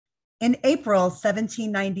In April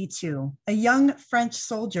 1792, a young French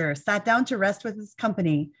soldier sat down to rest with his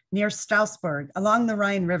company near Strasbourg along the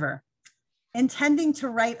Rhine River. Intending to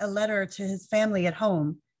write a letter to his family at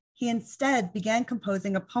home, he instead began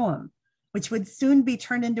composing a poem, which would soon be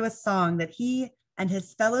turned into a song that he and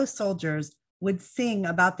his fellow soldiers would sing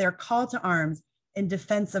about their call to arms in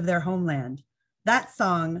defense of their homeland. That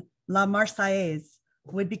song, La Marseillaise,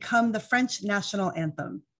 would become the French national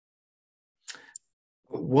anthem.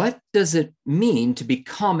 What does it mean to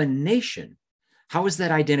become a nation? How is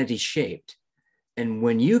that identity shaped? And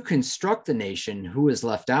when you construct the nation, who is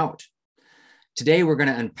left out? Today, we're going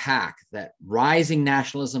to unpack that rising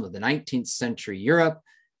nationalism of the 19th century Europe,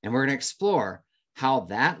 and we're going to explore how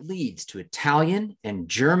that leads to Italian and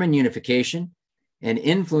German unification and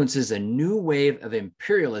influences a new wave of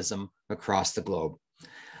imperialism across the globe.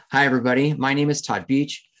 Hi, everybody. My name is Todd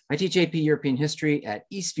Beach. I teach AP European History at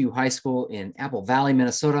Eastview High School in Apple Valley,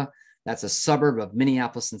 Minnesota. That's a suburb of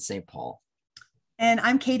Minneapolis and St. Paul. And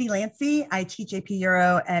I'm Katie Lancey. I teach AP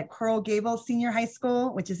Euro at Coral Gables Senior High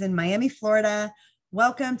School, which is in Miami, Florida.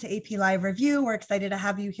 Welcome to AP Live Review. We're excited to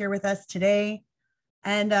have you here with us today.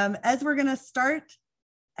 And as we're going to start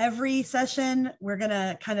every session, we're going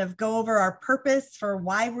to kind of go over our purpose for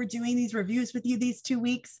why we're doing these reviews with you these 2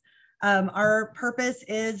 weeks. Our purpose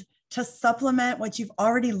is to supplement what you've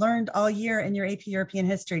already learned all year in your AP European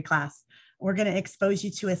History class. We're going to expose you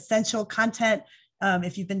to essential content.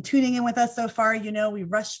 If you've been tuning in with us so far, you know we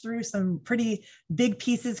rushed through some pretty big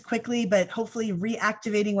pieces quickly, but hopefully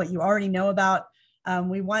reactivating what you already know about.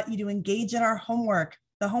 We want you to engage in our homework.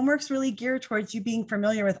 The homework's really geared towards you being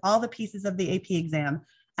familiar with all the pieces of the AP exam.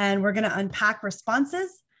 And we're going to unpack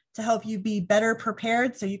responses to help you be better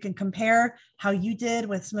prepared so you can compare how you did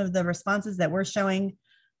with some of the responses that we're showing.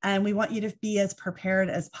 And we want you to be as prepared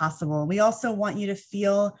as possible. We also want you to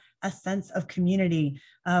feel a sense of community.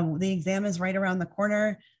 The exam is right around the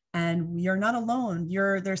corner and you're not alone.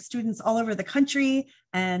 There's students all over the country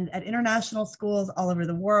and at international schools all over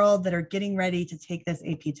the world that are getting ready to take this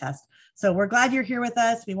AP test. So we're glad you're here with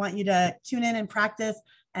us. We want you to tune in and practice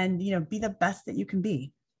and be the best that you can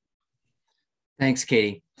be. Thanks,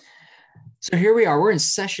 Katie. So here we are, we're in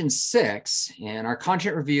session 6, and our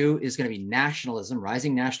content review is going to be nationalism,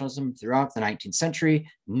 rising nationalism throughout the 19th century,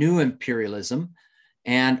 new imperialism.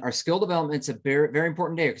 And our skill development is a very, very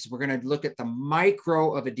important day because we're going to look at the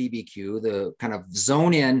micro of a DBQ, the kind of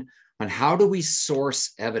zone in on how do we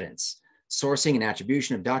source evidence, sourcing and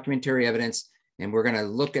attribution of documentary evidence. And we're going to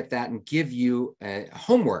look at that and give you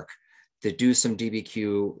homework to do some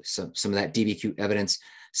DBQ, some of that DBQ evidence.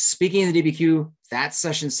 Speaking of the DBQ, that's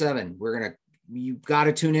session 7. You've got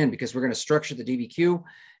to tune in because we're going to structure the DBQ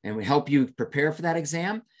and we help you prepare for that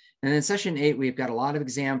exam. And then session 8, we've got a lot of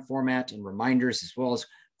exam format and reminders, as well as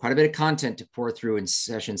quite a bit of content to pour through in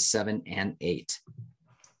sessions 7 and 8.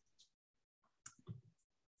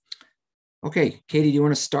 Okay, Katie, do you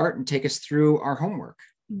want to start and take us through our homework?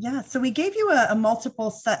 Yeah, so we gave you a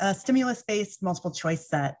multiple stimulus-based multiple choice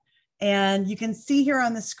set. And you can see here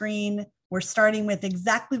on the screen, we're starting with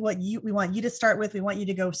exactly what we want you to start with. We want you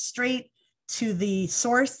to go straight to the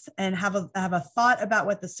source and have a thought about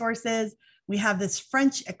what the source is. We have this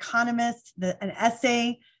French economist, an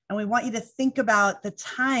essay, and we want you to think about the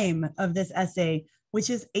time of this essay, which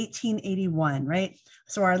is 1881, right?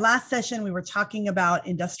 So our last session, we were talking about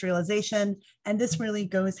industrialization, and this really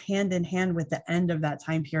goes hand in hand with the end of that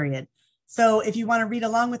time period. So if you want to read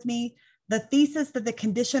along with me, the thesis that the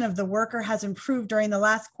condition of the worker has improved during the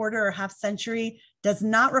last quarter or half century does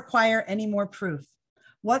not require any more proof.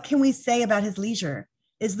 What can we say about his leisure?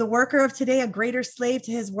 Is the worker of today a greater slave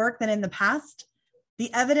to his work than in the past?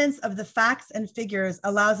 The evidence of the facts and figures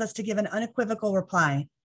allows us to give an unequivocal reply.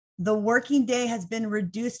 The working day has been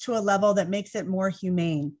reduced to a level that makes it more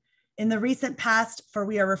humane. In the recent past, for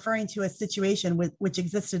we are referring to a situation which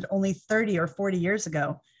existed only 30 or 40 years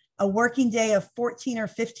ago, a working day of 14 or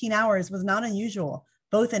 15 hours was not unusual,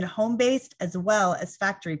 both in home-based as well as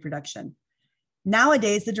factory production.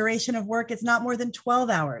 Nowadays, the duration of work is not more than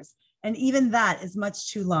 12 hours, and even that is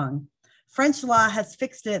much too long. French law has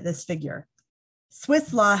fixed it at this figure.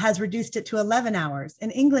 Swiss law has reduced it to 11 hours.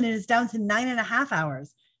 In England, it is down to 9.5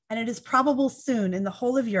 hours, and it is probable soon in the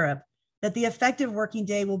whole of Europe that the effective working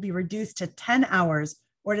day will be reduced to 10 hours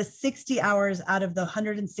or to 60 hours out of the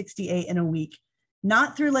 168 in a week.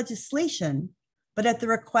 Not through legislation, but at the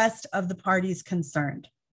request of the parties concerned.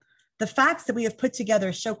 The facts that we have put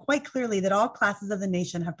together show quite clearly that all classes of the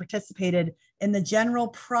nation have participated in the general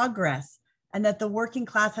progress and that the working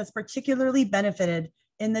class has particularly benefited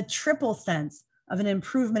in the triple sense of an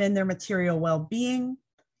improvement in their material well-being,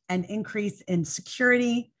 an increase in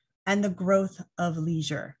security, and the growth of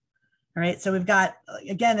leisure. All right, so we've got,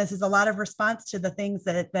 again, this is a lot of response to the things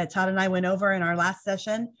that Todd and I went over in our last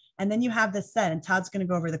session. And then you have this set, and Todd's going to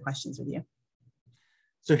go over the questions with you.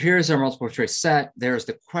 So here's our multiple choice set. There's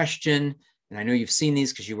the question. And I know you've seen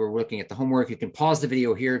these because you were looking at the homework. You can pause the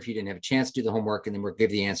video here if you didn't have a chance to do the homework, and then we'll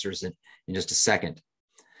give the answers in just a second.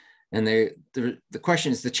 And the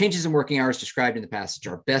question is, the changes in working hours described in the passage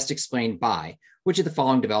are best explained by which of the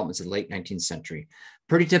following developments of the late 19th century?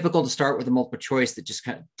 Pretty typical to start with a multiple choice that just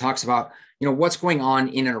kind of talks about, what's going on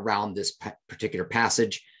in and around this particular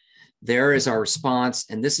passage. There is our response.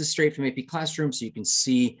 And this is straight from AP Classroom, so you can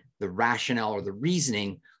see the rationale or the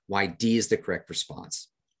reasoning why D is the correct response.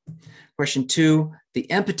 Question 2, the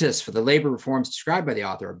impetus for the labor reforms described by the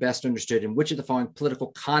author are best understood in which of the following political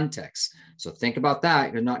contexts? So think about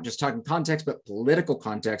that. You're not just talking context, but political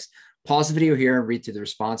context. Pause the video here and read through the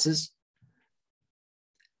responses.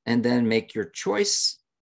 And then make your choice.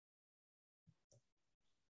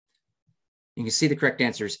 You can see the correct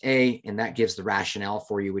answer is A, and that gives the rationale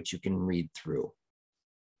for you, which you can read through.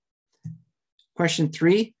 Question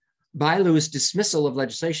 3, Bailou's dismissal of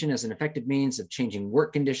legislation as an effective means of changing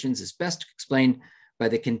work conditions is best explained by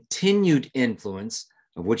the continued influence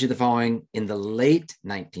of which of the following in the late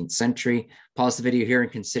 19th century. Pause the video here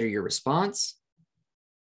and consider your response.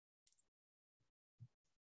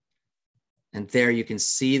 And there you can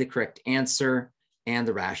see the correct answer and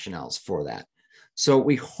the rationales for that. So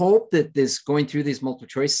we hope that this going through these multiple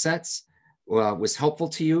choice sets was helpful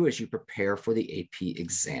to you as you prepare for the AP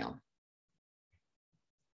exam.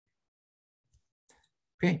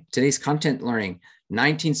 Okay, today's content learning,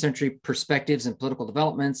 19th century perspectives and political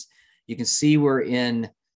developments. You can see we're in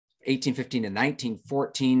 1815 to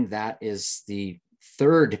 1914. That is the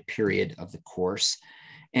third period of the course.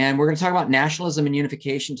 And we're going to talk about nationalism and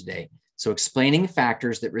unification today. So explaining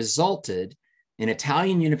factors that resulted in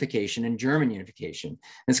Italian unification and German unification. And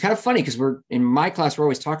it's kind of funny because in my class, we're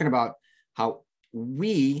always talking about how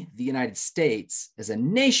we, the United States, as a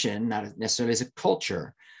nation, not necessarily as a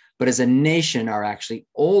culture, but as a nation are actually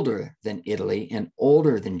older than Italy and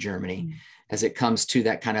older than Germany as it comes to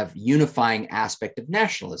that kind of unifying aspect of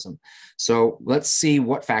nationalism. So let's see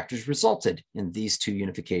what factors resulted in these two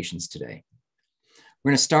unifications today.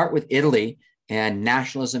 We're going to start with Italy and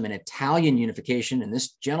nationalism and Italian unification. And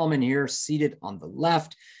this gentleman here seated on the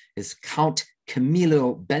left is Count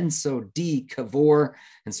Camillo Benso di Cavour.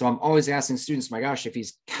 And so I'm always asking students, my gosh, if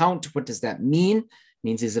he's Count, what does that mean? It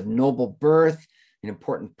means he's of noble birth, an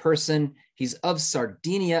important person. He's of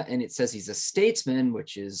Sardinia, and it says he's a statesman,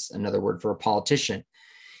 which is another word for a politician.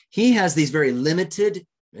 He has these very limited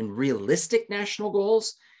and realistic national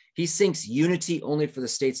goals. He thinks unity only for the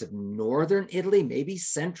states of northern Italy, maybe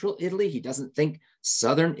central Italy. He doesn't think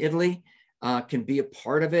southern Italy can be a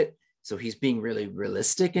part of it. So he's being really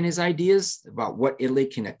realistic in his ideas about what Italy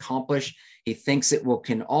can accomplish. He thinks it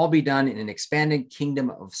can all be done in an expanded kingdom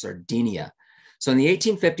of Sardinia. So in the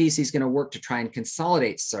 1850s, he's going to work to try and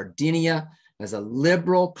consolidate Sardinia as a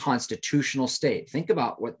liberal constitutional state. Think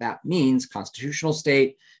about what that means, constitutional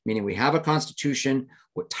state, meaning we have a constitution.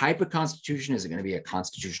 What type of constitution? Is it going to be a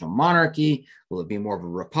constitutional monarchy? Will it be more of a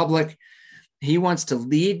republic? He wants to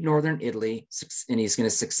lead northern Italy, and he's going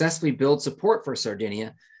to successfully build support for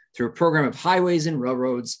Sardinia through a program of highways and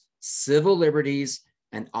railroads, civil liberties,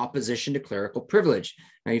 and opposition to clerical privilege.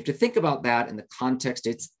 Now you have to think about that in the context.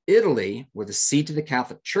 It's Italy, where the seat of the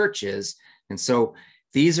Catholic Church is. And so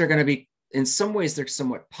these are going to be, in some ways, they're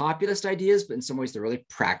somewhat populist ideas, but in some ways, they're really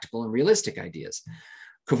practical and realistic ideas.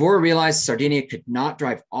 Cavour realized Sardinia could not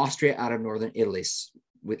drive Austria out of northern Italy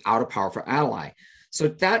without a powerful ally. So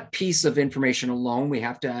that piece of information alone, we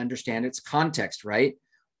have to understand its context, right?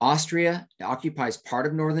 Austria occupies part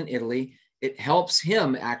of northern Italy. It helps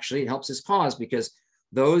him, actually, it helps his cause because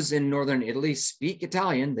those in northern Italy speak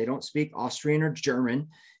Italian. They don't speak Austrian or German,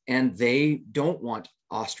 and they don't want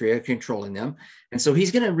Austria controlling them. And so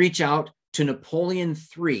he's going to reach out to Napoleon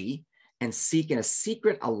III and seek a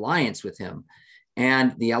secret alliance with him.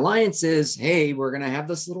 And the alliance is, hey, we're going to have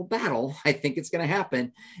this little battle. I think it's going to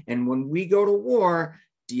happen. And when we go to war,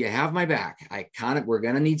 do you have my back? We're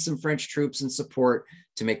going to need some French troops and support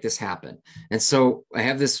to make this happen. And so I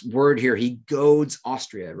have this word here. He goads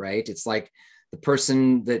Austria, right? It's like the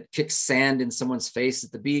person that kicks sand in someone's face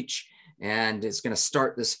at the beach and is going to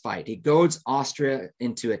start this fight. He goads Austria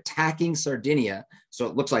into attacking Sardinia. So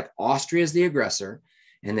it looks like Austria is the aggressor.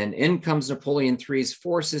 And then in comes Napoleon III's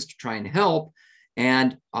forces to try and help.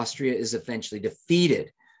 And Austria is eventually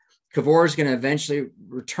defeated. Cavour is going to eventually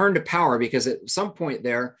return to power because at some point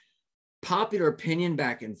there, popular opinion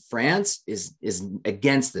back in France is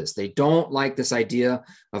against this. They don't like this idea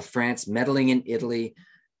of France meddling in Italy.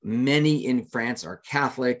 Many in France are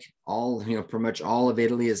Catholic. All, pretty much all of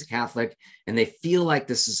Italy is Catholic, and they feel like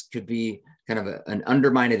could be kind of an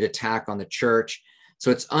undermined attack on the church. So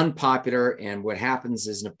it's unpopular. And what happens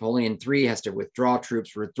is Napoleon III has to withdraw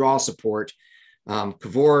troops, withdraw support.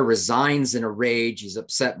 Cavour resigns in a rage. He's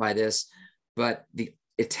upset by this, but the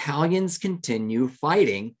Italians continue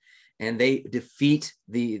fighting, and they defeat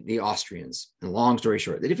the Austrians. And long story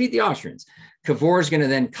short, they defeat the Austrians. Cavour is going to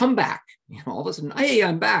then come back. All of a sudden, hey,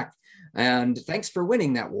 I'm back. And thanks for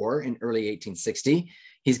winning that war in early 1860.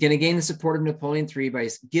 He's going to gain the support of Napoleon III by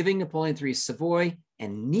giving Napoleon III Savoy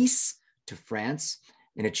and Nice to France,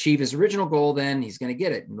 and achieve his original goal. Then he's going to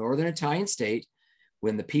get it, Northern Italian state.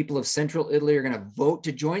 When the people of central Italy are going to vote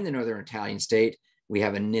to join the Northern Italian state, we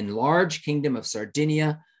have an enlarged kingdom of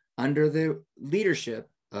Sardinia under the leadership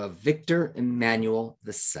of Victor Emmanuel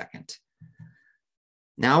II.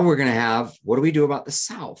 Now we're going to have, what do we do about the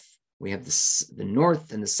South? We have the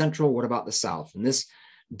North and the Central. What about the South? And this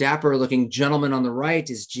dapper looking gentleman on the right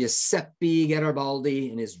is Giuseppe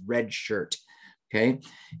Garibaldi in his red shirt. Okay.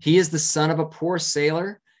 He is the son of a poor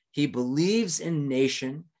sailor. He believes in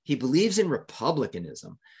nation. He believes in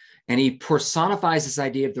republicanism. And he personifies this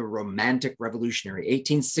idea of the romantic revolutionary.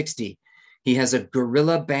 1860, he has a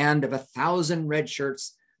guerrilla band of 1,000 red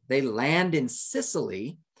shirts. They land in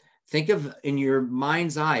Sicily. Think of, in your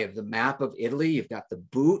mind's eye, of the map of Italy. You've got the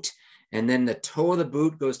boot, and then the toe of the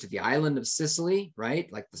boot goes to the island of Sicily,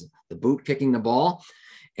 right? Like the boot kicking the ball.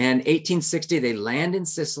 And 1860, they land in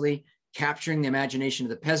Sicily, capturing the imagination of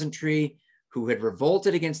the peasantry who had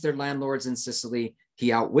revolted against their landlords in Sicily.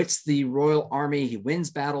 He outwits the royal army. He wins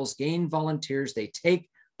battles, gain volunteers. They take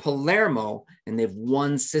Palermo, and they've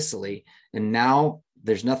won Sicily. And now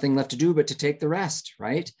there's nothing left to do but to take the rest,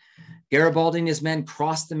 right? Garibaldi and his men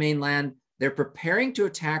cross the mainland. They're preparing to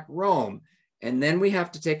attack Rome. And then we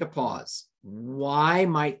have to take a pause. Why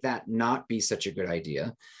might that not be such a good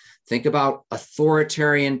idea? Think about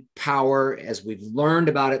authoritarian power as we've learned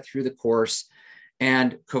about it through the course.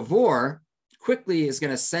 And Cavour quickly is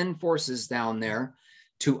going to send forces down there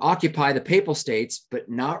to occupy the Papal States, but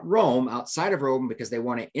not Rome, outside of Rome, because they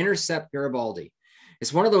want to intercept Garibaldi.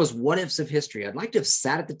 It's one of those what ifs of history. I'd like to have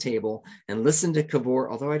sat at the table and listened to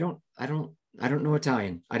Cavour, although I don't know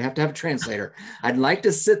Italian. I'd have to have a translator. I'd like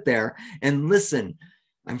to sit there and listen.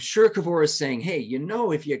 I'm sure Cavour is saying, hey,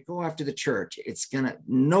 if you go after the church,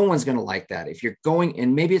 no one's going to like that. If you're going,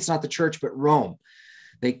 and maybe it's not the church, but Rome,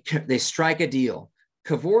 they strike a deal.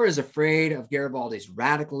 Cavour is afraid of Garibaldi's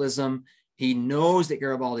radicalism. He knows that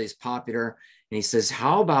Garibaldi is popular, and he says,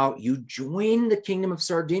 how about you join the Kingdom of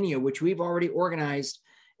Sardinia, which we've already organized,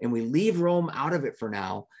 and we leave Rome out of it for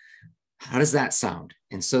now. How does that sound?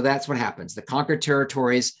 And so that's what happens. The conquered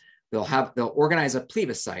territories, they'll organize a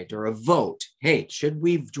plebiscite or a vote. Hey, should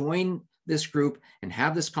we join this group and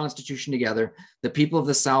have this constitution together? The people of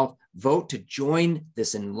the South vote to join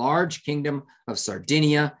this enlarged kingdom of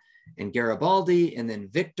Sardinia, and Garibaldi and then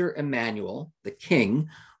Victor Emmanuel, the king,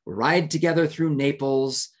 ride together through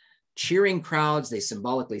Naples, cheering crowds. They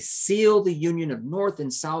symbolically seal the union of North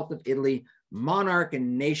and South of Italy, monarch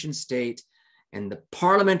and nation state. And the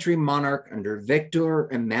parliamentary monarch under Victor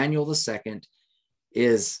Emmanuel II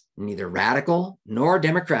is neither radical nor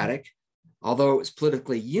democratic. Although it's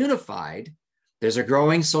politically unified, there's a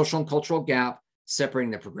growing social and cultural gap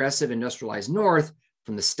separating the progressive industrialized North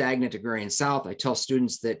from the stagnant agrarian South. I tell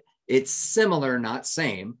students that it's similar, not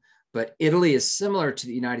same, but Italy is similar to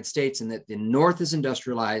the United States in that the North is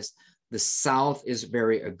industrialized, the South is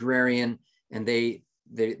very agrarian, and they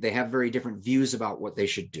have very different views about what they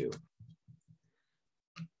should do.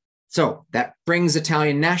 So that brings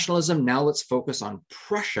Italian nationalism. Now let's focus on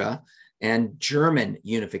Prussia and German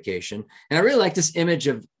unification. And I really like this image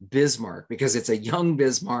of Bismarck because it's a young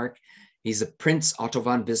Bismarck. He's a Prince Otto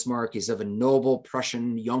von Bismarck. He's of a noble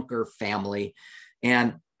Prussian Junker family.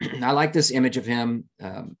 And I like this image of him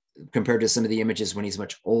compared to some of the images when he's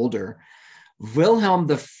much older. Wilhelm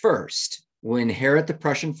I will inherit the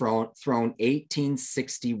Prussian throne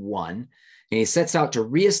 1861, and he sets out to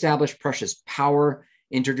reestablish Prussia's power,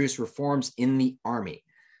 introduce reforms in the army.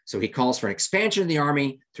 So he calls for an expansion of the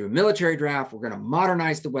army through a military draft. We're going to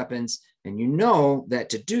modernize the weapons. And you know that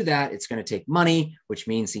to do that, it's going to take money, which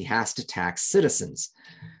means he has to tax citizens.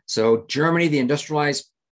 So Germany,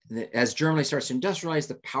 as Germany starts to industrialize,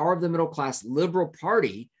 the power of the middle class liberal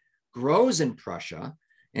party grows in Prussia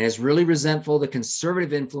and is really resentful of the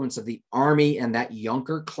conservative influence of the army and that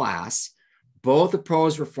Junker class. Both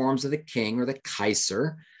oppose reforms of the king or the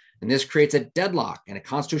Kaiser. And this creates a deadlock and a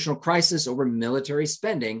constitutional crisis over military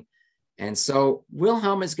spending. And so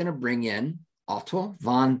Wilhelm is going to bring in Otto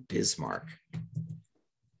von Bismarck.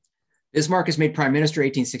 Bismarck is made prime minister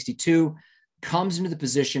 1862, comes into the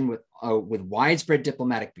position with widespread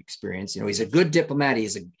diplomatic experience. You know, he's a good diplomat.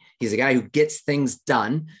 He's a guy who gets things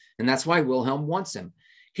done, and that's why Wilhelm wants him.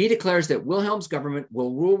 He declares that Wilhelm's government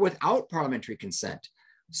will rule without parliamentary consent.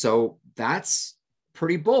 So that's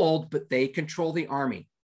pretty bold, but they control the army.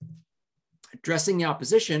 Addressing the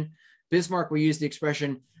opposition, Bismarck will use the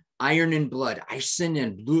expression iron in blood, Eisen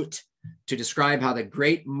in Blut, to describe how the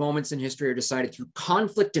great moments in history are decided through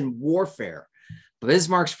conflict and warfare.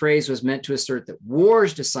 Bismarck's phrase was meant to assert that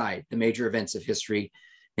wars decide the major events of history,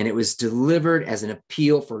 and it was delivered as an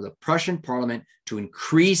appeal for the Prussian parliament to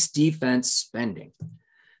increase defense spending.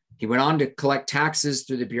 He went on to collect taxes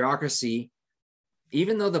through the bureaucracy.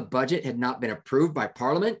 Even though the budget had not been approved by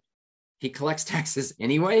parliament, he collects taxes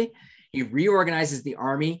anyway. He reorganizes the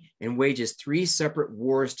army and wages 3 separate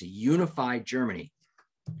wars to unify Germany.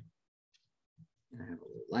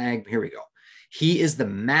 Lag, here we go. He is the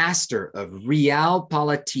master of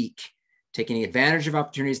realpolitik, taking advantage of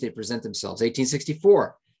opportunities that present themselves.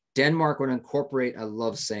 1864, Denmark would incorporate, I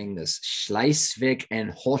love saying this, Schleswig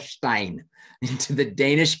and Holstein into the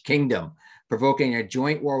Danish kingdom, provoking a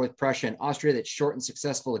joint war with Prussia and Austria that's short and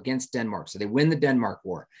successful against Denmark. So they win the Denmark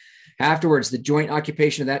War. Afterwards, the joint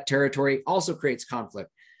occupation of that territory also creates conflict.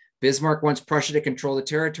 Bismarck wants Prussia to control the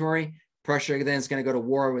territory. Prussia then is going to go to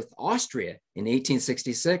war with Austria in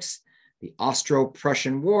 1866, the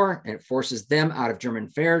Austro-Prussian War, and it forces them out of German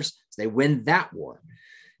affairs. So they win that war.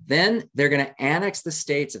 Then they're going to annex the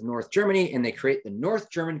states of North Germany, and they create the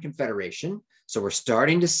North German Confederation. So we're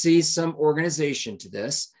starting to see some organization to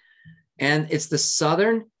this. And it's the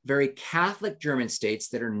southern, very Catholic German states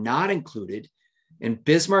that are not included. And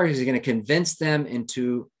Bismarck is going to convince them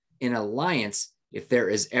into an alliance if there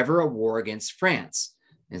is ever a war against France.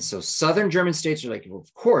 And so southern German states are like, well,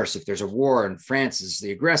 of course, if there's a war and France is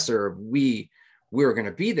the aggressor, we're going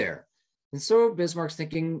to be there. And so Bismarck's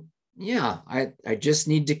thinking, yeah, I just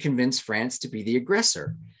need to convince France to be the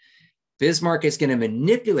aggressor. Bismarck is going to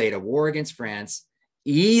manipulate a war against France,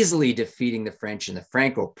 easily defeating the French in the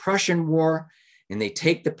Franco-Prussian War. And they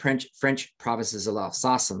take the French provinces of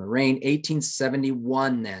Alsace and Lorraine.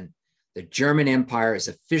 1871, then, the German Empire is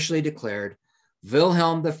officially declared.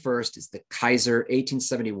 Wilhelm I is the Kaiser,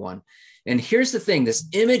 1871. And here's the thing, this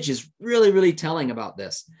image is really, really telling about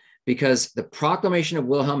this, because the proclamation of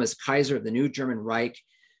Wilhelm as Kaiser of the new German Reich,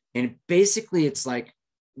 and basically it's like,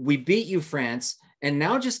 we beat you, France, and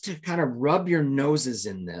now just to kind of rub your noses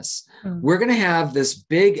in this, we're going to have this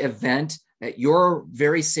big event at your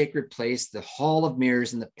very sacred place, the Hall of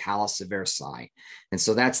Mirrors in the Palace of Versailles. And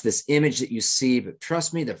so that's this image that you see, but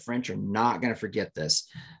trust me, the French are not going to forget this,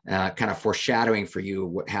 kind of foreshadowing for you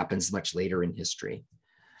what happens much later in history.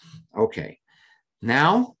 Okay,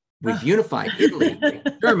 now we've unified Italy,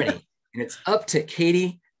 Germany, and it's up to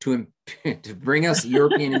Katie to bring us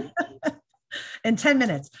European. In 10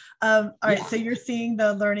 minutes. All right, so you're seeing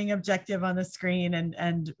the learning objective on the screen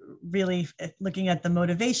and really looking at the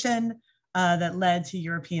motivation that led to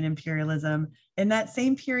European imperialism in that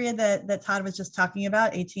same period that Todd was just talking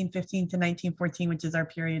about, 1815 to 1914, which is our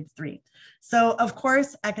period 3. So of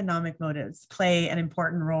course, economic motives play an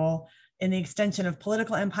important role in the extension of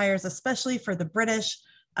political empires, especially for the British.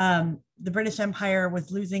 The British Empire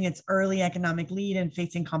was losing its early economic lead and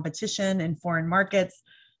facing competition in foreign markets.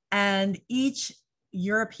 And each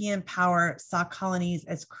European power saw colonies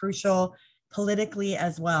as crucial politically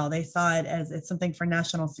as well. They saw it as it's something for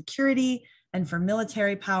national security and for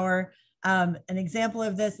military power. An example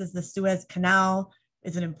of this is the Suez Canal.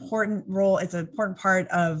 It's an important role. It's an important part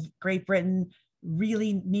of Great Britain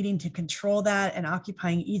really needing to control that and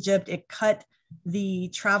occupying Egypt. It cut the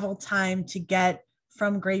travel time to get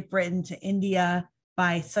from Great Britain to India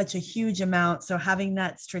by such a huge amount. So having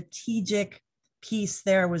that strategic piece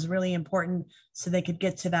there was really important so they could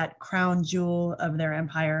get to that crown jewel of their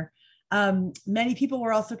empire. Many people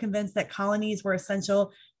were also convinced that colonies were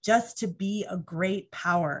essential just to be a great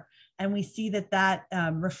power. And we see that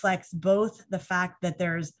reflects both the fact that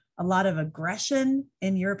there's a lot of aggression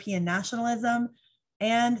in European nationalism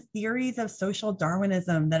and theories of social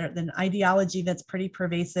Darwinism that are an ideology that's pretty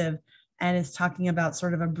pervasive and is talking about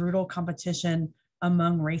sort of a brutal competition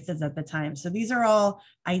among races at the time. So these are all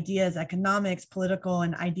ideas, economics, political,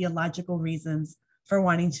 and ideological reasons for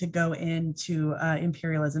wanting to go into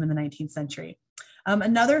imperialism in the 19th century.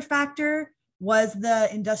 Another factor was the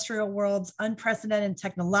industrial world's unprecedented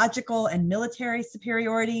technological and military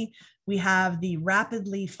superiority. We have the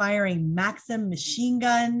rapidly firing Maxim machine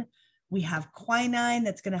gun. We have quinine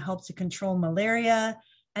that's going to help to control malaria.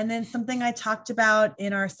 And then something I talked about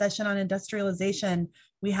in our session on industrialization,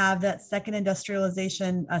 we have that second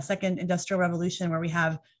industrialization, second industrial revolution, where we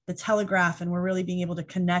have the telegraph and we're really being able to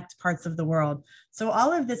connect parts of the world. So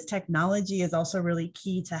all of this technology is also really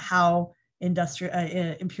key to how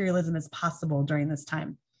imperialism is possible during this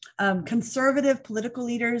time. Conservative political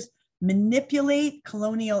leaders manipulate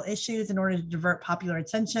colonial issues in order to divert popular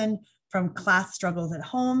attention from class struggles at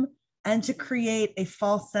home and to create a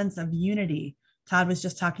false sense of unity. Todd was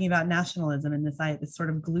just talking about nationalism and this sort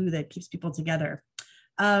of glue that keeps people together.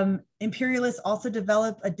 Imperialists also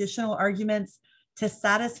develop additional arguments to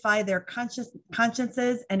satisfy their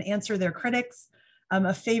consciences and answer their critics.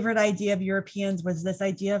 A favorite idea of Europeans was this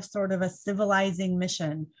idea of sort of a civilizing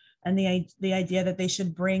mission, and the idea that they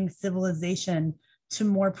should bring civilization to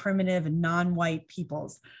more primitive non-white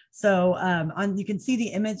peoples. So you can see the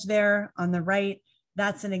image there on the right.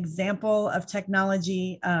 That's an example of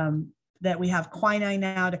technology that we have quinine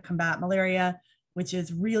now to combat malaria, which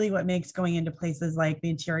is really what makes going into places like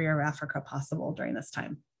the interior of Africa possible during this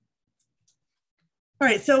time. All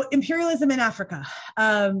right, so imperialism in Africa.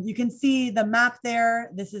 You can see the map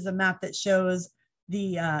there. This is a map that shows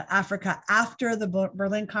the Africa after the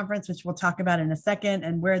Berlin Conference, which we'll talk about in a second,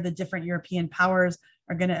 and where the different European powers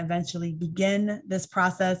are going to eventually begin this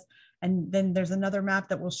process. And then there's another map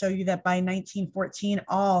that will show you that by 1914,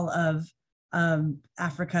 all of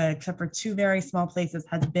Africa, except for two very small places,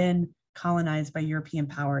 has been colonized by European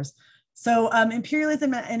powers. So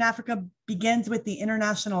imperialism in Africa begins with the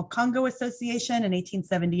International Congo Association in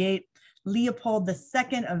 1878. Leopold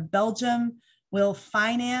II of Belgium will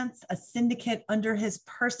finance a syndicate under his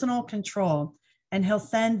personal control, and he'll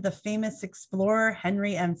send the famous explorer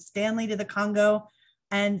Henry M. Stanley to the Congo.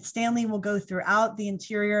 And Stanley will go throughout the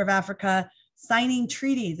interior of Africa, signing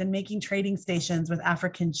treaties and making trading stations with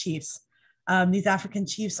African chiefs. These African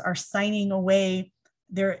chiefs are signing away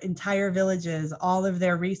their entire villages, all of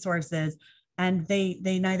their resources, and they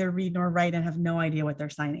neither read nor write and have no idea what they're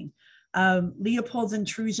signing. Leopold's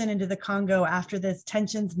intrusion into the Congo after this,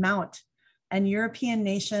 tensions mount, and European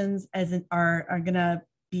nations are going to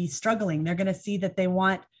be struggling. They're going to see that they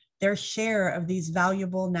want their share of these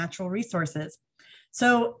valuable natural resources.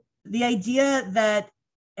 So the idea that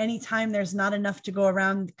anytime there's not enough to go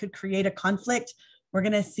around could create a conflict, we're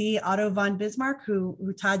going to see Otto von Bismarck, who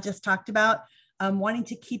Todd just talked about, wanting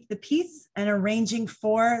to keep the peace and arranging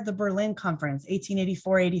for the Berlin Conference,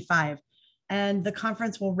 1884-85. And the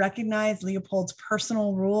conference will recognize Leopold's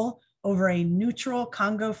personal rule over a neutral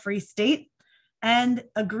Congo-free state and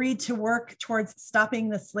agreed to work towards stopping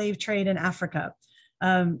the slave trade in Africa.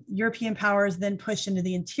 European powers then push into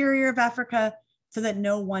the interior of Africa so that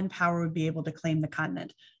no one power would be able to claim the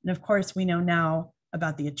continent. And of course, we know now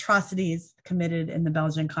about the atrocities committed in the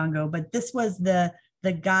Belgian Congo, but this was the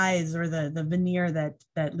guise or the veneer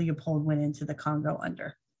that Leopold went into the Congo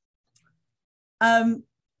under.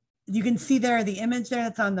 You can see there the image there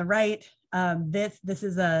that's on the right. This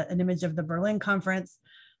is an image of the Berlin Conference.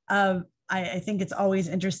 I think it's always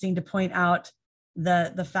interesting to point out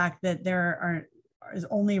the fact that there is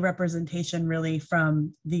only representation really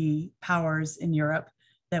from the powers in Europe,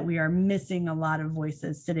 that we are missing a lot of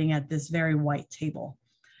voices sitting at this very white table.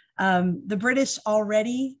 The British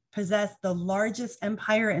already possess the largest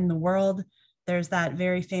empire in the world. There's that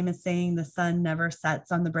very famous saying, the sun never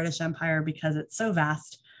sets on the British Empire because it's so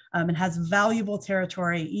vast. It has valuable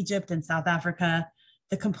territory, Egypt and South Africa.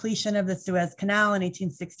 The completion of the Suez Canal in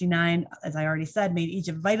 1869, as I already said, made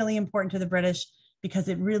Egypt vitally important to the British because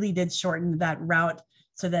it really did shorten that route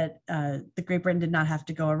so that the Great Britain did not have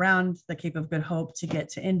to go around the Cape of Good Hope to get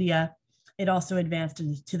to India. It also advanced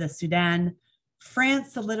to the Sudan.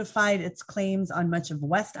 France solidified its claims on much of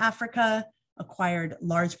West Africa, acquired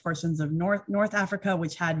large portions of North Africa,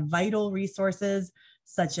 which had vital resources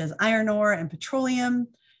such as iron ore and petroleum.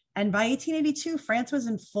 And by 1882, France was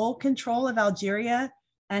in full control of Algeria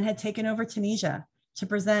and had taken over Tunisia to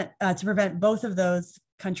prevent both of those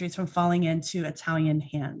countries from falling into Italian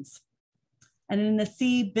hands. And in the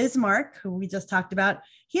sea, Bismarck, who we just talked about,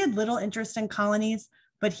 he had little interest in colonies,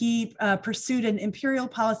 but he pursued an imperial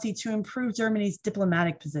policy to improve Germany's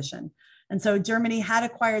diplomatic position. And so Germany had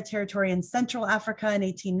acquired territory in Central Africa in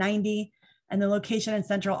 1890, and the location in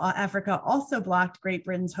Central Africa also blocked Great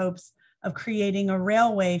Britain's hopes of creating a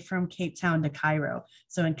railway from Cape Town to Cairo,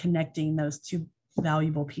 so in connecting those two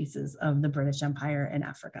valuable pieces of the British Empire in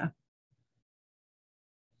Africa.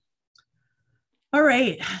 All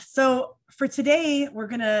right, so for today, we're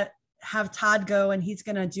gonna have Todd go, and he's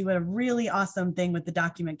gonna do a really awesome thing with the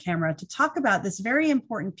document camera to talk about this very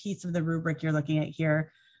important piece of the rubric you're looking at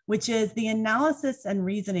here, which is the analysis and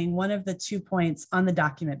reasoning, one of the 2 points on the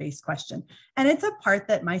document-based question. And it's a part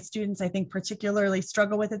that my students, I think, particularly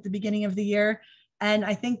struggle with at the beginning of the year. And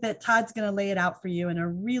I think that Todd's going to lay it out for you in a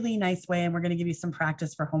really nice way, and we're going to give you some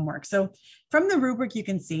practice for homework. So from the rubric, you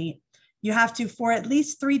can see you have to, for at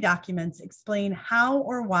least 3 documents, explain how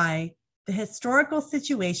or why the historical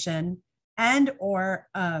situation and or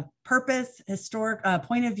purpose, historic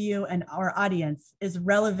point of view, and our audience is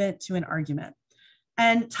relevant to an argument.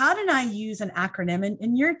 And Todd and I use an acronym,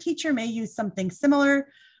 and your teacher may use something similar,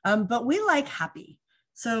 but we like HAPPY.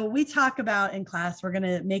 So we talk about in class, we're going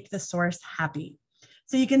to make the source happy.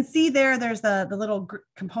 So you can see there's the little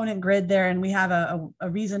component grid there, and we have a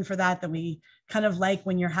reason for that we kind of like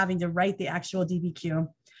when you're having to write the actual DBQ.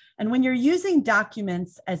 And when you're using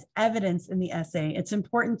documents as evidence in the essay, it's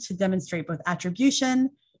important to demonstrate both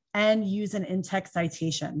attribution and use an in-text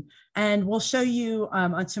citation. And we'll show you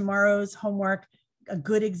on tomorrow's homework a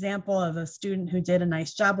good example of a student who did a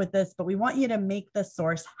nice job with this, but we want you to make the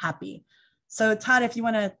source happy. So Todd, if you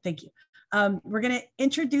want to, thank you. We're going to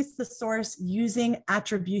introduce the source using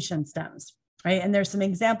attribution stems, right? And there's some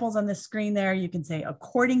examples on the screen there. You can say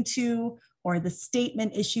according to, or the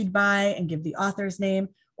statement issued by, and give the author's name,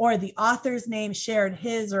 or the author's name shared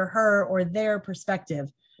his or her or their perspective.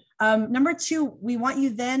 Number 2, we want you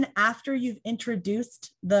then, after you've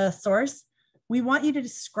introduced the source, we want you to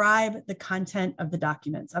describe the content of the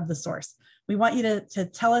documents of the source. We want you to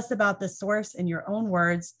tell us about the source in your own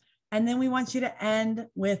words. And then we want you to end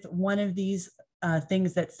with one of these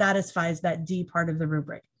things that satisfies that D part of the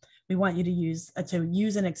rubric. We want you to use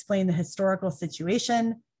and explain the historical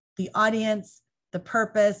situation, the audience, the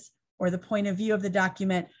purpose, or the point of view of the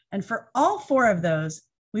document. And for all 4 of those,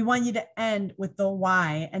 we want you to end with the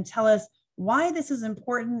why and tell us why this is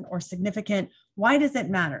important or significant. Why does it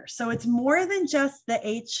matter? So it's more than just the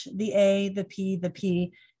H, the A, the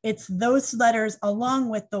P. It's those letters along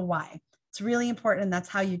with the why. It's really important, and that's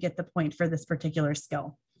how you get the point for this particular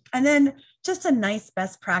skill. And then just a nice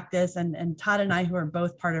best practice, and Todd and I, who are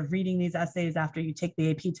both part of reading these essays after you take the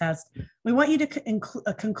AP test, we want you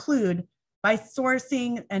to conclude by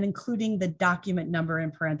sourcing and including the document number in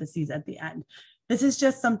parentheses at the end. This is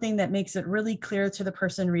just something that makes it really clear to the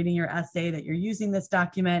person reading your essay that you're using this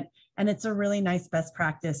document, and it's a really nice best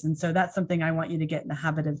practice. And so that's something I want you to get in the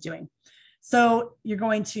habit of doing. So you're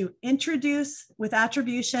going to introduce with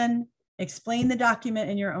attribution, explain the document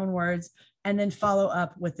in your own words, and then follow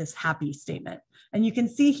up with this happy statement. And you can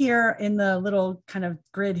see here in the little kind of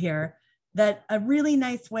grid here that a really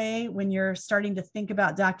nice way when you're starting to think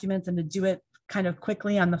about documents and to do it kind of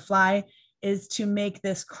quickly on the fly is to make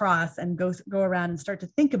this cross and go around and start to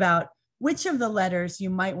think about which of the letters you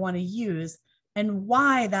might want to use and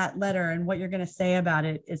why that letter and what you're going to say about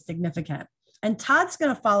it is significant. And Todd's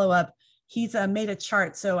going to follow up. He's made a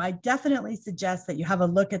chart. So I definitely suggest that you have a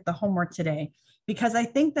look at the homework today, because I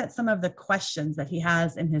think that some of the questions that he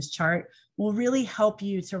has in his chart will really help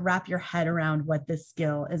you to wrap your head around what this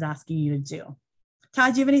skill is asking you to do.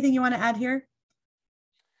 Todd, do you have anything you want to add here?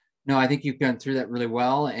 No, I think you've gone through that really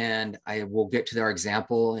well, and I will get to their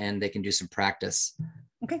example and they can do some practice.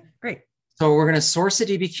 Okay, great. So we're going to source a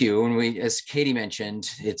DBQ, and as Katie mentioned,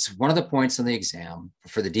 it's one of the points on the exam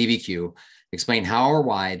for the DBQ. Explain how or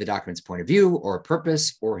why the document's point of view or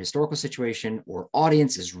purpose or historical situation or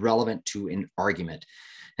audience is relevant to an argument.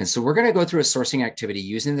 And so we're going to go through a sourcing activity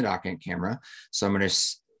using the document camera. So I'm going to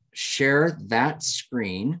share that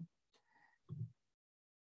screen.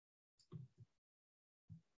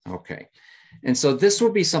 Okay. And so this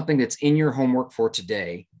will be something that's in your homework for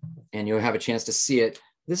today, and you'll have a chance to see it.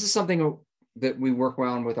 This is something that we work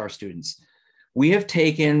on with our students. We have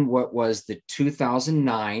taken what was the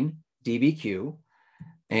 2009 DBQ,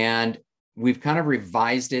 and we've kind of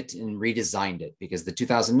revised it and redesigned it because the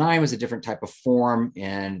 2009 was a different type of form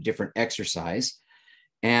and different exercise,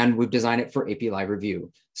 and we've designed it for AP Live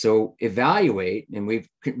Review. So evaluate, and we've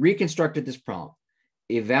reconstructed this prompt,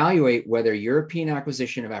 evaluate whether European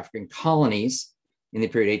acquisition of African colonies in the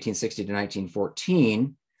period 1860 to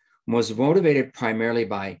 1914 was motivated primarily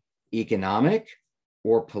by economic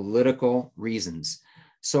or political reasons.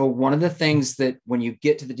 So one of the things that when you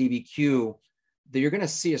get to the DBQ, that you're going to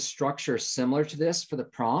see a structure similar to this for the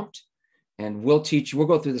prompt. And we'll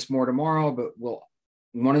go through this more tomorrow, but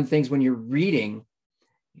one of the things when you're reading,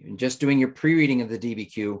 just doing your pre-reading of the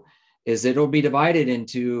DBQ, is it'll be divided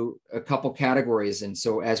into a couple categories. And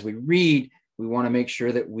so as we read, we want to make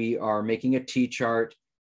sure that we are making a T-chart.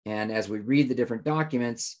 And as we read the different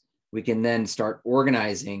documents, we can then start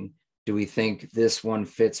organizing. Do we think this one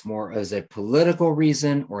fits more as a political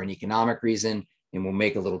reason or an economic reason? And we'll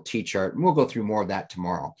make a little T-chart, and we'll go through more of that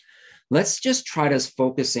tomorrow. Let's just try to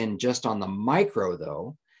focus in just on the micro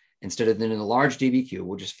though, instead of in the large DBQ,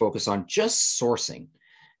 we'll just focus on just sourcing.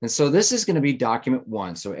 And so this is going to be document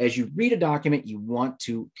 1. So as you read a document, you want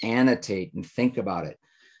to annotate and think about it.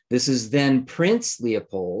 This is then Prince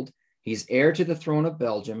Leopold. He's heir to the throne of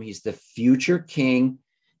Belgium. He's the future king,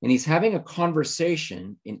 and he's having a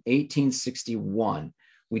conversation in 1861.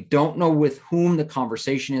 We don't know with whom the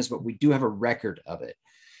conversation is, but we do have a record of it.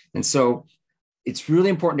 And so it's really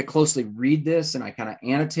important to closely read this, and I kind of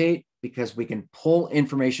annotate because we can pull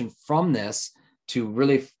information from this to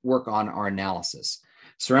really work on our analysis.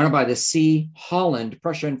 Surrounded by the sea, Holland,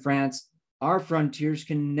 Prussia, and France, our frontiers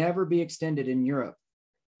can never be extended in Europe.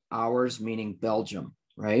 Ours meaning Belgium,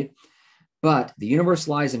 right? But the universe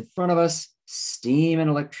lies in front of us. Steam and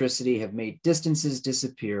electricity have made distances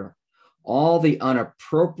disappear. All the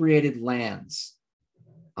unappropriated lands.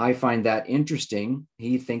 I find that interesting.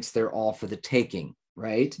 He thinks they're all for the taking,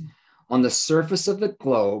 right? On the surface of the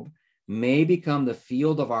globe may become the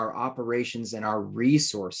field of our operations and our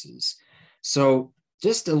resources. So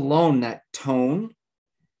just alone, that tone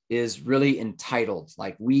is really entitled.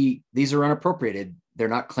 Like these are unappropriated. They're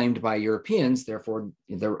not claimed by Europeans, therefore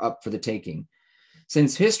they're up for the taking.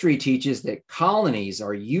 Since history teaches that colonies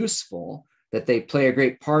are useful, that they play a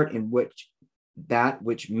great part in that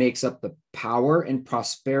which makes up the power and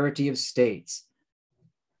prosperity of states.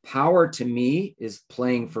 Power to me is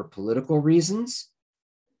playing for political reasons.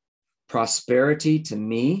 Prosperity to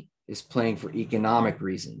me is playing for economic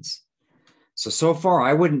reasons. So far,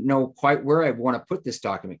 I wouldn't know quite where I want to put this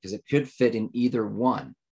document because it could fit in either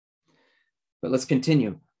one. But let's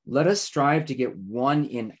continue. Let us strive to get one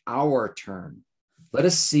in our turn. Let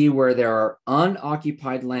us see where there are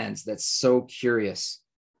unoccupied lands. That's so curious,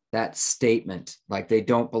 that statement, like they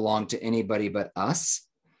don't belong to anybody but us.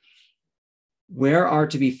 Where are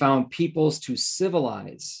to be found peoples to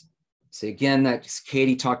civilize? So again, that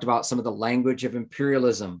Katie talked about some of the language of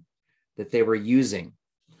imperialism that they were using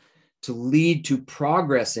to lead to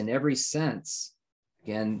progress in every sense.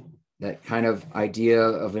 Again, that kind of idea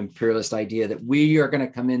of imperialist idea that we are going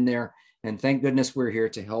to come in there and thank goodness we're here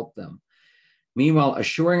to help them. Meanwhile,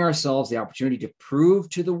 assuring ourselves the opportunity to prove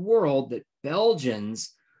to the world that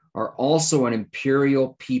Belgians are also an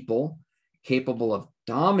imperial people capable of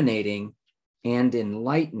dominating and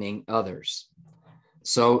enlightening others.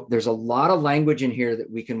 So there's a lot of language in here that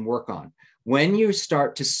we can work on. When you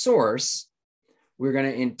start to source, we're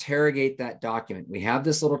going to interrogate that document. We have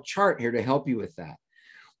this little chart here to help you with that.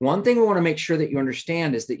 One thing we want to make sure that you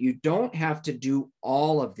understand is that you don't have to do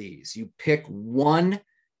all of these. You pick one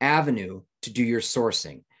avenue to do your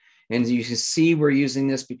sourcing. And you can see we're using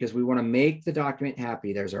this because we want to make the document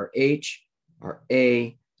happy. There's our H, our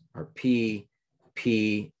A, our P,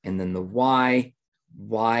 P, and then the Y.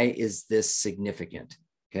 Why is this significant?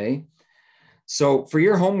 Okay. So for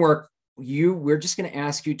your homework, we're just going to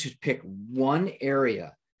ask you to pick one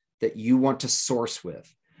area that you want to source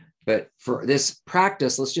with. But for this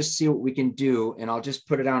practice, let's just see what we can do. And I'll just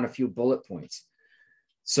put it on a few bullet points.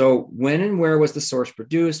 So when and where was the source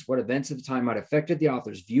produced? What events at the time might have affected the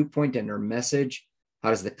author's viewpoint and her message?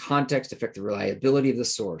 How does the context affect the reliability of the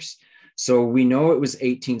source? So we know it was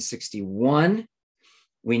 1861.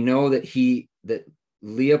 We know that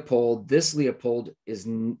Leopold is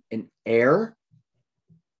an heir.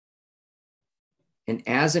 And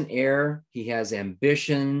as an heir, he has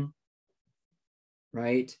ambition,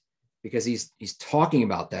 right? Because he's talking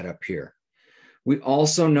about that up here. We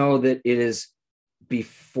also know that it is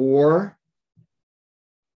before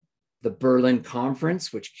the Berlin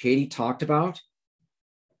Conference, which Katie talked about.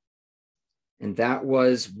 And that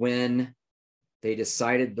was when they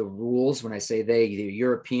decided the rules. When I say they, the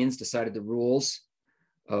Europeans decided the rules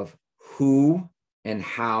of who and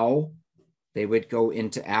how they would go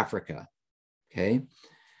into Africa. Okay.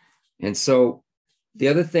 And so the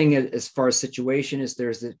other thing as far as situation is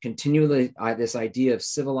there's continually this idea of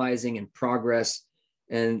civilizing and progress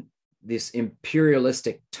and this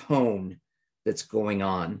imperialistic tone that's going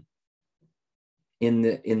on in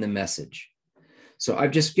the message. So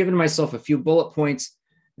I've just given myself a few bullet points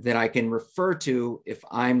that I can refer to if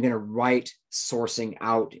I'm going to write sourcing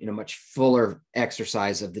out in a much fuller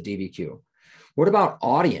exercise of the DBQ. What about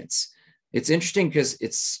audience? It's interesting because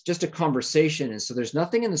it's just a conversation. And so there's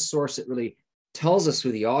nothing in the source that really tells us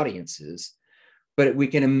who the audience is, but we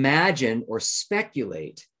can imagine or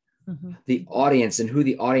speculate the audience and who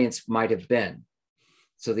the audience might have been.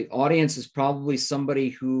 So the audience is probably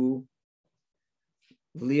somebody who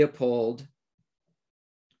Leopold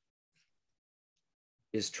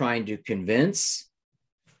is trying to convince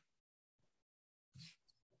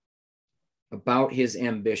about his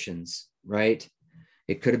ambitions, right?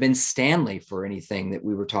 It could have been Stanley for anything that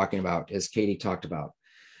we were talking about, as Katie talked about.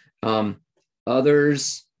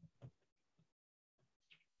 Others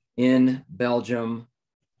in Belgium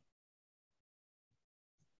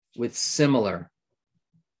with similar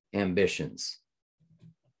ambitions.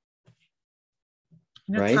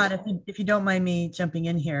 Right? Todd, if you don't mind me jumping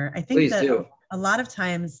in here, I think Please that do. a lot of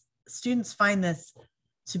times students find this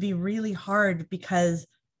to be really hard because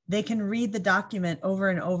they can read the document over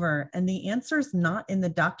and over, and the answer is not in the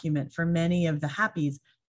document for many of the happies.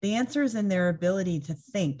 The answer is in their ability to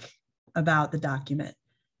think about the document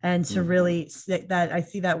and to really, that I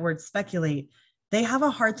see that word speculate. They have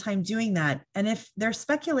a hard time doing that. And if their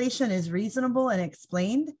speculation is reasonable and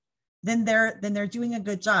explained, then they're doing a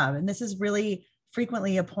good job. And this is really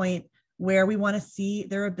frequently a point where we want to see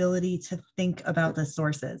their ability to think about the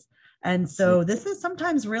sources. And so this is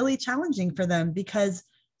sometimes really challenging for them because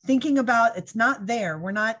thinking about it's not there.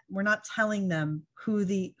 We're not telling them who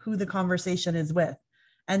the conversation is with.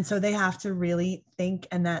 And so they have to really think,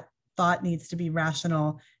 and that thought needs to be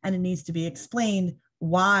rational, and it needs to be explained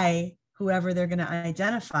why whoever they're going to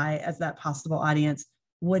identify as that possible audience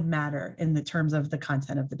would matter in the terms of the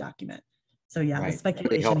content of the document. So yeah, the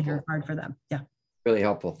speculation here is hard for them. Yeah. Really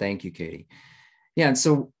helpful. Thank you, Katie. Yeah. And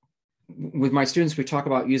so with my students, we talk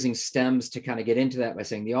about using stems to kind of get into that by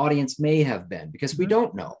saying the audience may have been, because we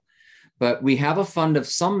don't know, but we have a fund of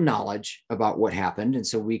some knowledge about what happened. And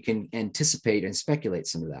so we can anticipate and speculate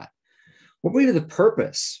some of that. What would be the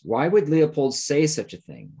purpose? Why would Leopold say such a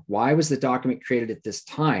thing? Why was the document created at this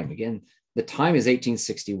time? Again, the time is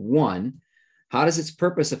 1861. How does its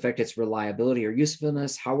purpose affect its reliability or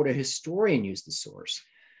usefulness? How would a historian use the source?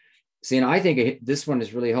 See, and I think this one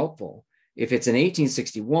is really helpful. If it's in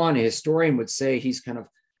 1861, a historian would say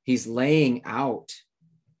he's laying out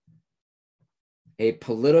a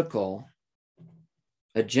political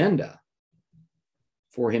agenda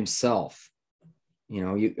for himself.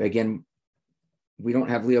 Again, we don't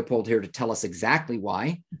have Leopold here to tell us exactly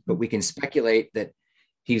why, but we can speculate that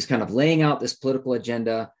he's kind of laying out this political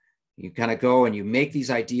agenda. You kind of go and you make these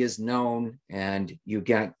ideas known, and you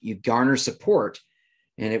garner support.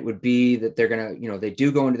 And it would be that they're going to, they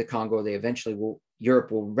do go into the Congo. They eventually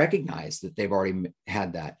Europe will recognize that they've already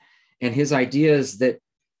had that. And his idea is that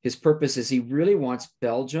his purpose is he really wants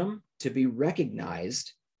Belgium to be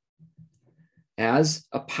recognized as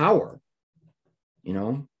a power.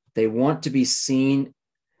 They want to be seen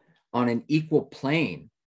on an equal plane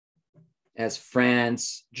as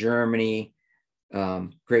France, Germany,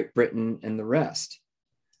 Great Britain, and the rest.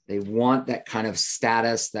 They want that kind of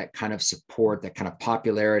status, that kind of support, that kind of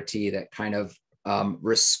popularity, that kind of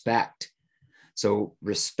respect. So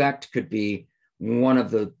respect could be one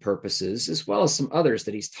of the purposes, as well as some others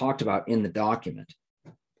that he's talked about in the document.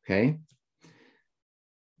 Okay.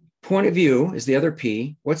 Point of view is the other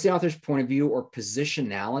P. What's the author's point of view or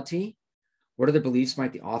positionality? What other beliefs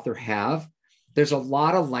might the author have? There's a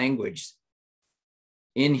lot of language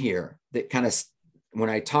in here that kind of, when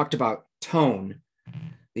I talked about tone,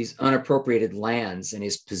 these unappropriated lands and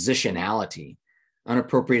his positionality,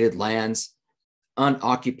 unappropriated lands,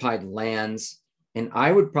 unoccupied lands. And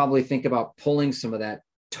I would probably think about pulling some of that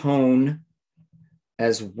tone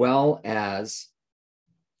as well as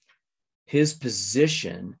his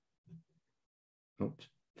position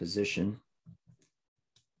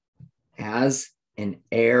as an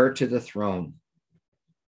heir to the throne.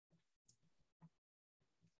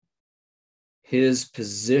 His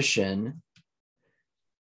position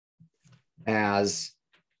as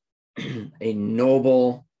a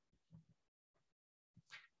noble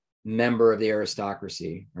member of the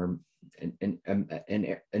aristocracy, or an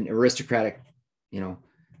aristocratic, a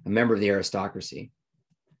member of the aristocracy,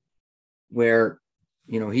 where,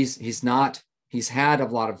 he's had a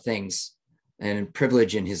lot of things and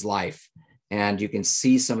privilege in his life. And you can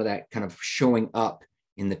see some of that kind of showing up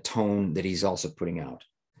in the tone that he's also putting out.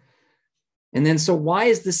 And then, so why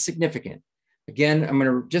is this significant? Again, I'm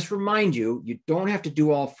going to just remind you, you don't have to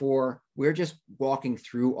do all four. We're just walking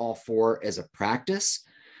through all four as a practice,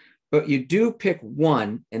 but you do pick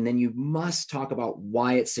one, and then you must talk about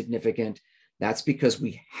why it's significant. That's because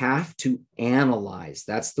we have to analyze.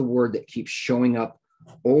 That's the word that keeps showing up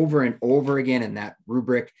over and over again in that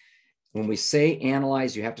rubric. When we say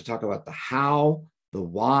analyze, you have to talk about the how, the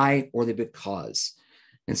why, or the because.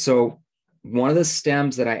 And so one of the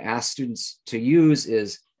stems that I ask students to use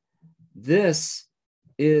is, this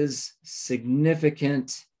is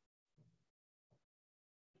significant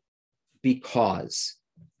because,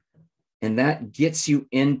 and that gets you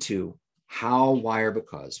into how, why, or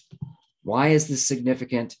because. Why is this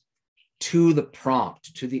significant to the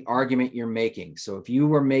prompt, to the argument you're making? So if you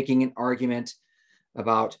were making an argument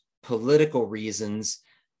about political reasons.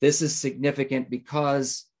 This is significant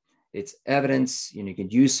because it's evidence, and you can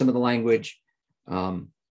use some of the language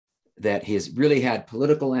that he has really had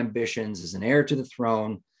political ambitions as an heir to the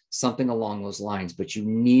throne, something along those lines. But you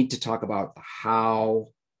need to talk about how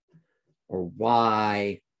or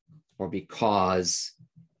why or because,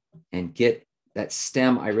 and get that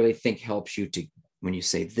stem. I really think helps you to, when you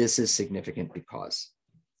say this is significant because.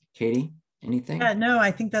 Katie, anything? Yeah, no,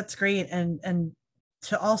 I think that's great. And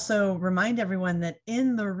to also remind everyone that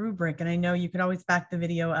in the rubric, and I know you can always back the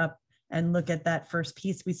video up and look at that first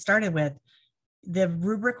piece we started with, the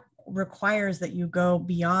rubric requires that you go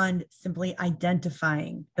beyond simply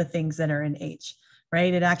identifying the things that are in H,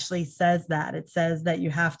 right? It actually says that. It says that you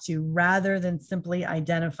have to, rather than simply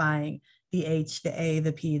identifying the H, the A,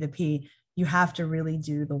 the P, you have to really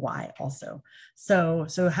do the Y also. So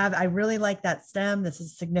I really like that stem. This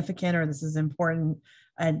is significant, or this is important,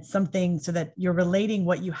 and something so that you're relating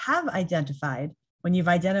what you have identified when you've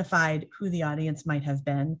identified who the audience might have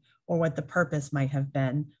been, or what the purpose might have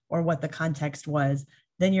been, or what the context was.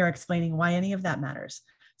 Then you're explaining why any of that matters.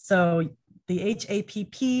 So the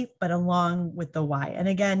HAPP, but along with the Y. And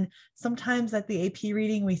again, sometimes at the AP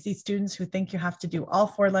reading, we see students who think you have to do all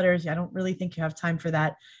 4 letters. I don't really think you have time for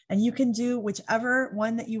that. And you can do whichever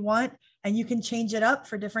one that you want, and you can change it up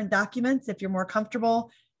for different documents if you're more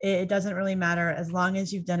comfortable. It doesn't really matter, as long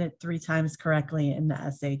as you've done it 3 times correctly in the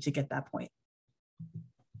essay to get that point.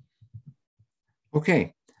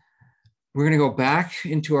 Okay. We're going to go back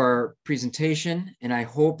into our presentation, and I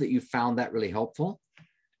hope that you found that really helpful.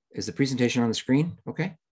 Is the presentation on the screen?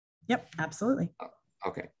 Okay. Yep, absolutely.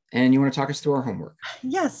 Okay. And you want to talk us through our homework?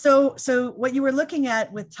 Yes. So what you were looking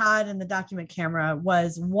at with Todd and the document camera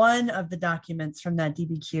was one of the documents from that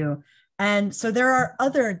DBQ. And so there are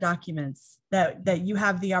other documents that you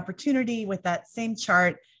have the opportunity with that same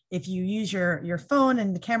chart. If you use your phone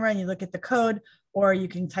and the camera and you look at the code, or you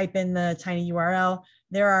can type in the tiny URL,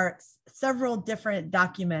 there are several different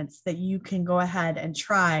documents that you can go ahead and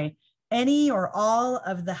try any or all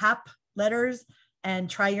of the HAP letters and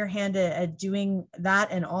try your hand at doing that,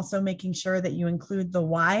 and also making sure that you include the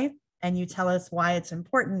why, and you tell us why it's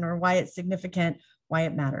important or why it's significant, why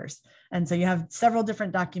it matters. And so you have several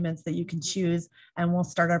different documents that you can choose, and we'll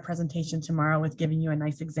start our presentation tomorrow with giving you a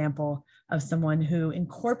nice example of someone who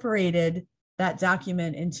incorporated that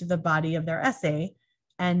document into the body of their essay,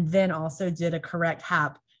 and then also did a correct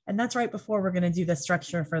HAP. And that's right before we're going to do the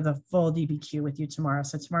structure for the full DBQ with you tomorrow.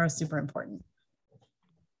 So tomorrow is super important.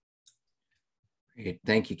 Great.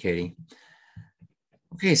 Thank you, Katie.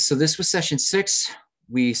 Okay, so this was session 6.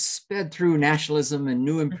 We sped through nationalism and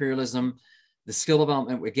new imperialism, the skill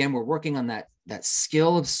development. Again, we're working on that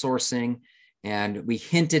skill of sourcing, and we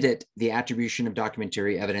hinted at the attribution of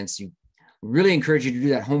documentary evidence. You really encourage you to do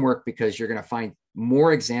that homework, because you're going to find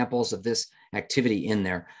more examples of this activity in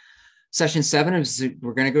there. Session 7 is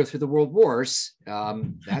we're going to go through the world wars.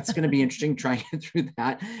 That's going to be interesting, trying to get through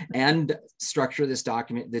that and structure this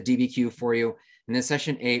document, the DBQ, for you. And then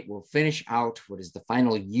session 8, we'll finish out what is the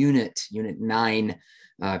final unit, unit 9,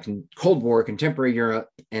 Cold War, Contemporary Europe,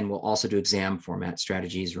 and we'll also do exam format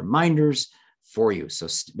strategies, reminders for you. So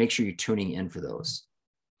make sure you're tuning in for those.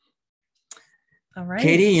 All right.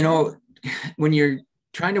 Katie, you know, when you're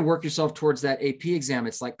trying to work yourself towards that AP exam,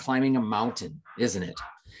 it's like climbing a mountain, isn't it?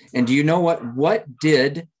 And do you know what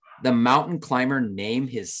did the mountain climber name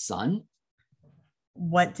his son?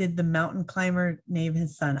 What did the mountain climber name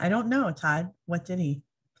his son? I don't know, Todd. What did he?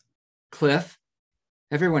 Cliff.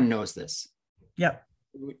 Everyone knows this. Yep.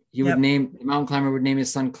 You would name, the mountain climber would name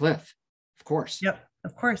his son Cliff, of course. Yep,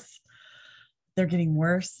 of course. They're getting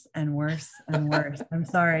worse and worse and worse. I'm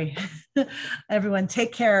sorry. Everyone,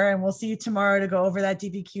 take care, and we'll see you tomorrow to go over that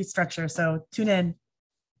DBQ structure. So tune in.